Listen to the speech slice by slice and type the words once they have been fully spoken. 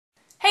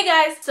Hey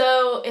guys!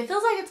 So, it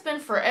feels like it's been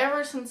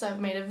forever since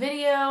I've made a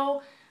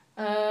video.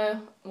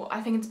 Well,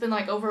 I think it's been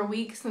like over a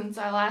week since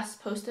I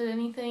last posted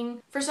anything.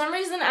 For some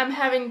reason, I'm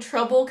having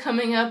trouble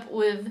coming up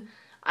with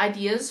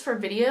ideas for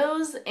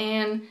videos,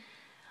 and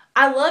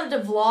I love to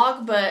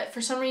vlog, but for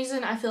some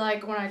reason, I feel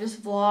like when I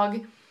just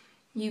vlog,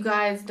 you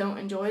guys don't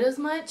enjoy it as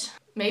much.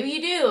 Maybe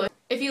you do.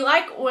 If you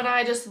like when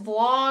I just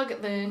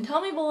vlog, then tell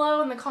me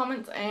below in the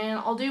comments and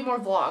I'll do more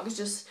vlogs.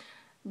 Just,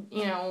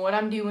 you know, what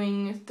I'm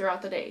doing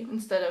throughout the day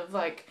instead of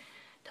like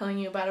telling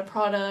you about a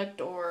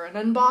product or an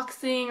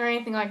unboxing or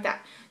anything like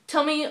that.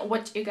 Tell me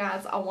what you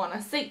guys all want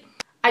to see.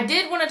 I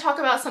did want to talk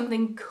about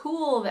something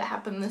cool that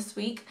happened this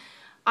week.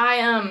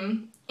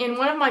 In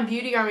one of my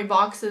Beauty Army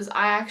boxes,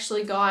 I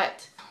actually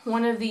got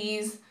one of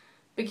these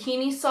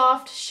Bikini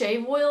Soft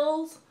shave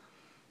oils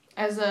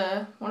as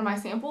one of my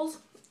samples,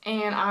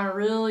 and I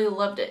really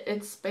loved it.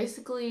 It's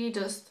basically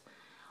just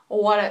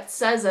what it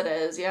says it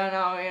is, you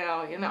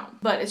know.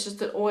 But it's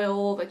just an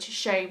oil that you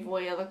shave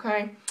with,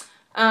 okay?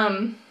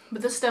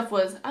 But this stuff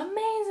was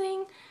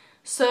amazing.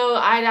 So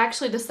I'd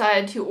actually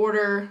decided to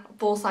order a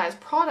full-size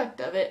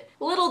product of it.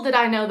 Little did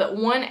I know that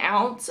 1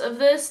 ounce of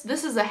this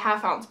is a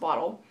half-ounce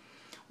bottle.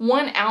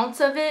 1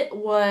 ounce of it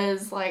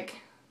was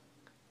like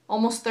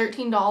almost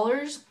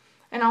 $13.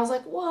 And I was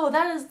like, whoa,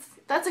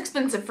 that's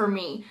expensive for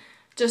me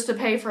just to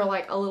pay for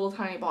like a little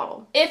tiny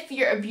bottle. If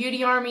you're a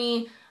Beauty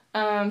Army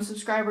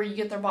subscriber, you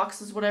get their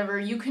boxes, whatever,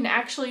 you can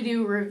actually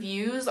do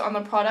reviews on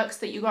the products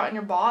that you got in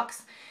your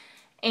box.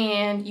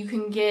 And you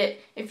can get,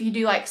 if you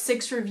do like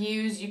 6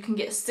 reviews, you can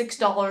get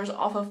 $6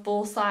 off a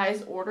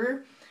full-size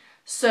order.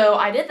 So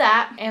I did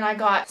that, and I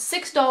got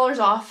 $6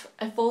 off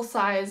a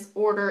full-size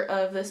order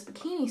of this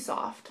Bikini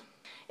Soft.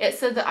 It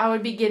said that I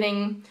would be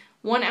getting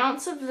 1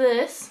 ounce of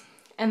this,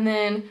 and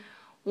then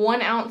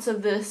 1 ounce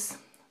of this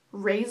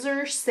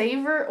razor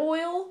saver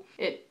oil.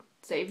 It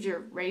saves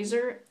your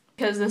razor,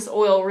 because this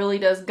oil really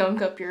does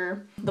gunk up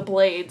the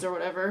blades or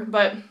whatever.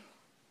 But,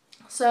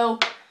 so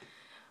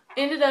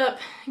ended up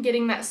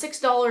getting that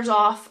 $6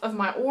 off of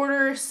my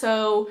order,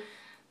 so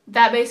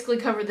that basically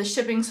covered the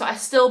shipping. So I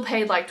still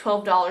paid like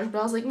 $12, but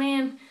I was like,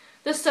 man,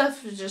 this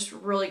stuff just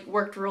really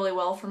worked really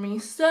well for me.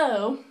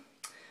 So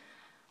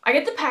I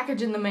get the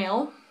package in the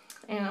mail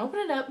and I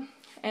open it up,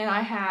 and I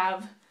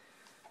have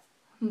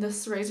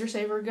this razor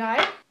saver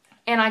guide,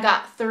 and I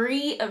got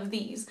 3 of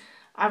these.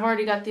 I've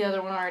already got the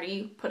other one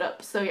already put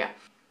up, so yeah.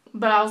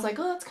 But I was like,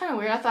 oh, that's kind of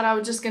weird. I thought I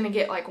was just going to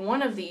get like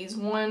one of these,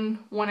 one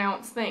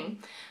ounce thing.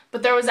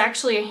 But there was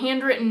actually a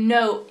handwritten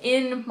note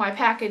in my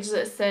package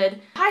that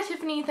said, hi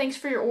Tiffany, thanks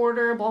for your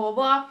order, blah, blah,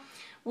 blah.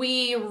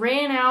 We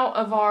ran out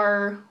of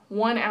our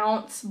 1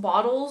 ounce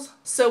bottles,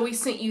 so we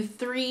sent you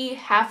 3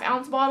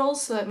 half-ounce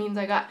bottles, so that means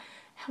I got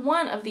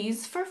 1 of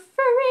these for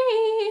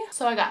free.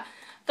 So I got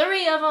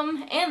 3 of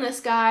them and this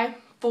guy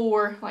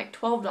for like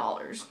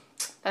 $12.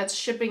 That's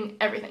shipping,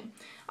 everything.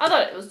 I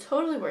thought it was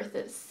totally worth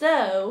it.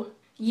 So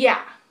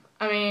yeah,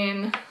 I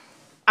mean,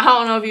 I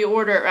don't know if you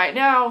order it right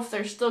now, if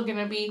they're still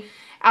gonna be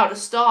out of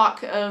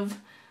stock of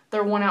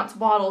their 1 ounce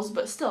bottles,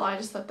 but still, I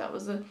just thought that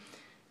was a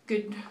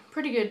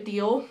pretty good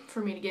deal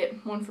for me to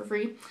get 1 for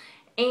free.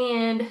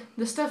 And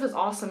the stuff is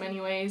awesome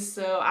anyways,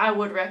 so I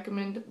would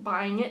recommend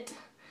buying it.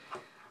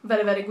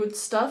 Very, very good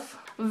stuff.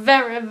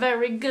 Very,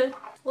 very good.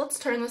 Let's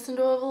turn this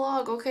into a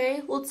vlog,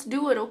 okay? Let's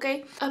do it,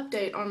 okay?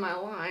 Update on my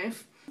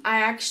life.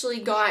 I actually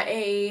got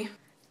a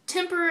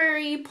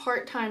temporary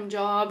part-time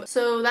job,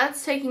 so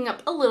that's taking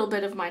up a little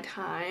bit of my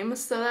time.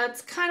 So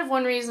that's kind of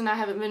one reason I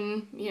haven't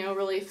been, you know,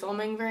 really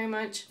filming very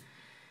much.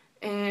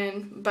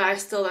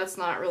 But that's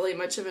not really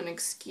much of an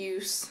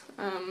excuse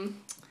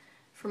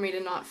for me to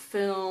not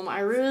film. I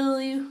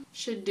really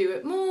should do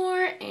it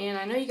more, and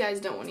I know you guys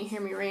don't want to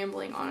hear me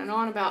rambling on and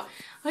on about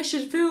I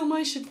should film,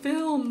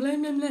 blah,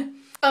 blah, blah.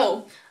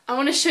 Oh, I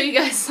want to show you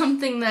guys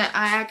something that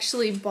I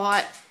actually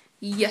bought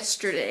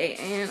yesterday,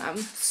 and I'm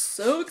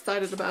so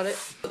excited about it.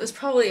 This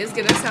probably is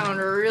gonna sound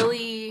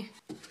really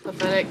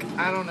pathetic,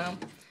 I don't know.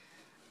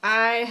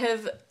 I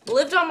have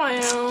lived on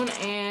my own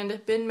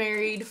and been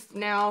married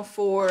now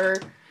for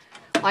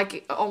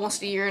like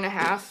almost a year and a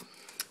half,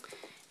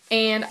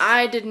 and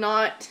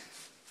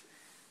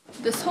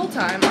this whole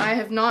time I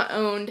have not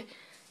owned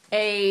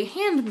a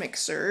hand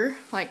mixer,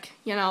 like,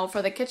 you know,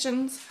 for the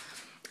kitchens.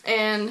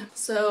 And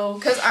so,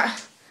 cause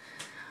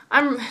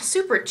I'm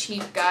super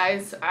cheap,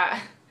 guys.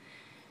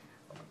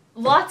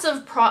 Lots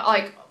of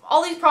like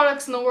all these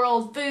products in the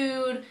world,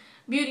 food,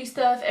 beauty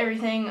stuff,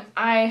 everything.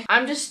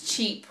 I'm just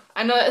cheap.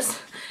 I know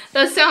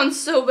that sounds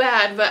so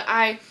bad, but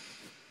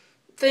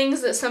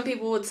things that some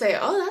people would say,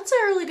 oh, that's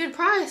a really good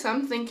price.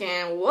 I'm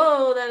thinking,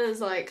 whoa, that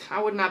is like,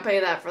 I would not pay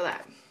that for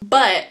that.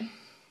 But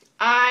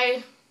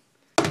I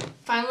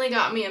finally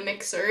got me a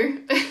mixer.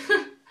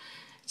 It's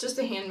just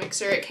a hand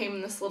mixer. It came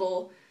in this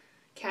little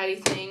caddy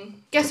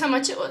thing. Guess how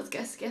much it was?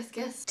 Guess. $10!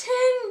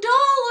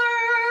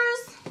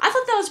 I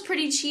thought that was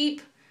pretty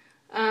cheap.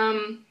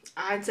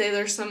 I'd say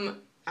there's some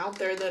out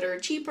there that are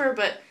cheaper,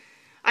 but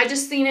I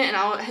just seen it and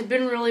I had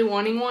been really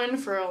wanting one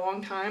for a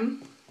long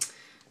time,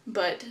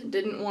 but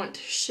didn't want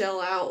to shell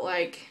out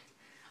like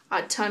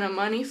a ton of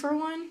money for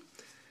one.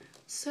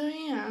 So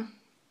yeah,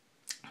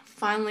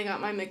 finally got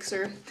my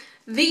mixer.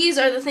 These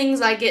are the things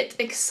I get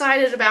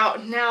excited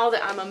about now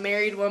that I'm a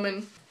married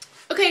woman.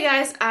 Okay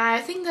guys,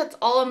 I think that's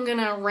all I'm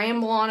gonna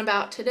ramble on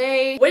about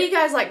today. What do you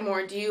guys like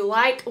more? Do you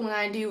like when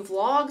I do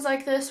vlogs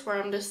like this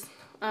where I'm just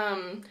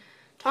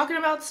talking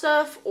about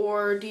stuff,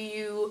 or do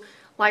you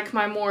like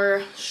my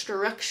more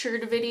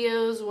structured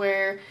videos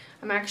where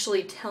I'm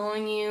actually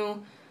telling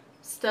you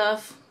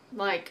stuff,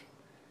 like,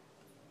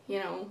 you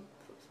know,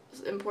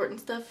 important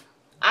stuff?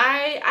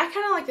 I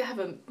kind of like to have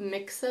a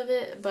mix of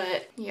it,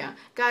 but yeah.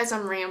 Guys,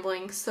 I'm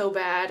rambling so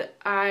bad.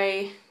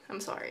 I'm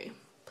sorry.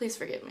 Please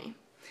forgive me.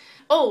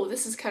 Oh,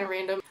 this is kind of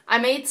random. I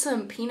made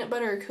some peanut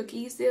butter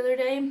cookies the other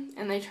day,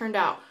 and they turned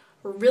out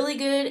really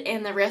good,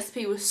 and the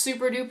recipe was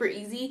super duper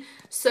easy.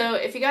 So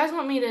if you guys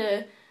want me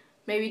to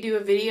maybe do a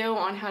video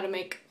on how to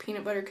make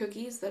peanut butter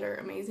cookies that are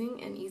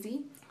amazing and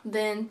easy,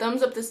 then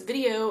thumbs up this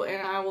video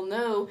and I will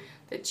know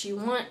that you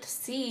want to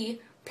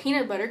see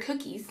peanut butter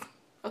cookies.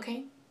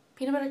 Okay?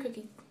 Peanut butter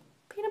cookies.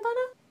 Peanut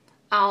butter?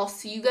 I'll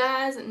see you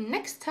guys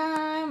next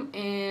time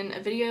in a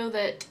video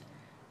that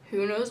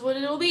who knows what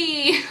it'll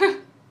be.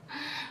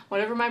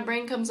 Whatever my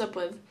brain comes up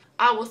with.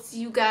 I will see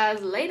you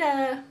guys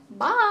later.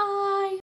 Bye!